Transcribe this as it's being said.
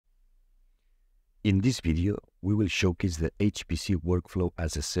In this video, we will showcase the HPC Workflow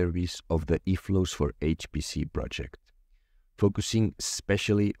as a service of the eFlows for HPC project, focusing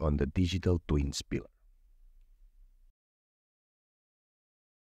especially on the digital twins pillar.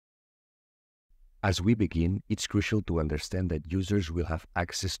 As we begin, it's crucial to understand that users will have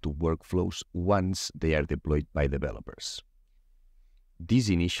access to workflows once they are deployed by developers. This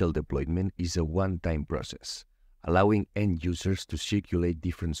initial deployment is a one-time process, allowing end users to circulate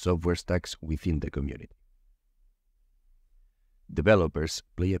different software stacks within the community. Developers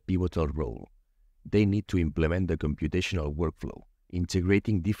play a pivotal role. They need to implement the computational workflow,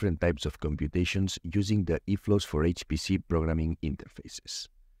 integrating different types of computations using the eFlows for HPC programming interfaces.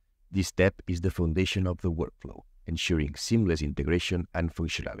 This step is the foundation of the workflow, ensuring seamless integration and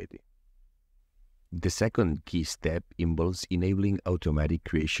functionality. The second key step involves enabling automatic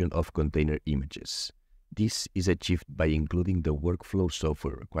creation of container images. This is achieved by including the workflow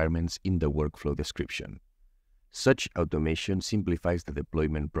software requirements in the workflow description. Such automation simplifies the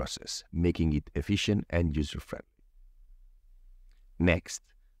deployment process, making it efficient and user-friendly. Next,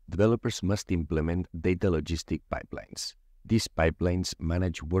 developers must implement data logistic pipelines. These pipelines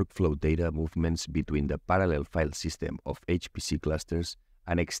manage workflow data movements between the parallel file system of HPC clusters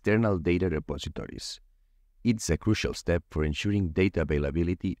and external data repositories. It's a crucial step for ensuring data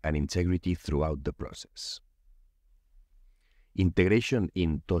availability and integrity throughout the process. Integration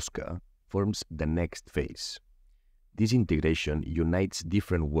in Tosca forms the next phase. This integration unites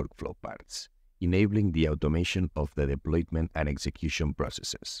different workflow parts, enabling the automation of the deployment and execution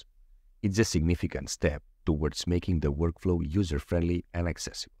processes. It's a significant step towards making the workflow user-friendly and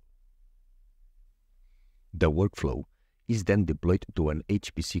accessible. The workflow is then deployed to an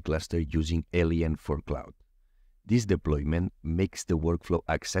HPC cluster using LEN for Cloud. This deployment makes the workflow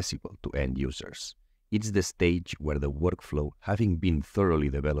accessible to end users. It's the stage where the workflow, having been thoroughly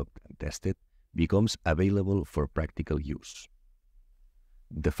developed and tested, becomes available for practical use.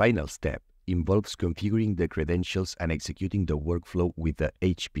 The final step involves configuring the credentials and executing the workflow with the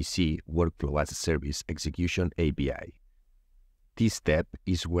HPC Workflow as a Service execution API. This step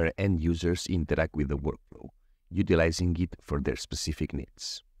is where end users interact with the workflow, utilizing it for their specific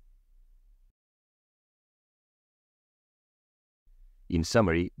needs. In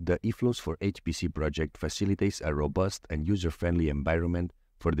summary, the eFlows for HPC project facilitates a robust and user-friendly environment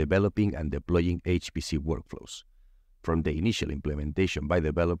for developing and deploying HPC workflows, from the initial implementation by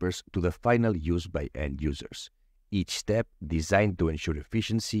developers to the final use by end users, each step designed to ensure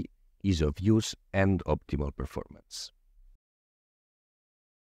efficiency, ease of use, and optimal performance.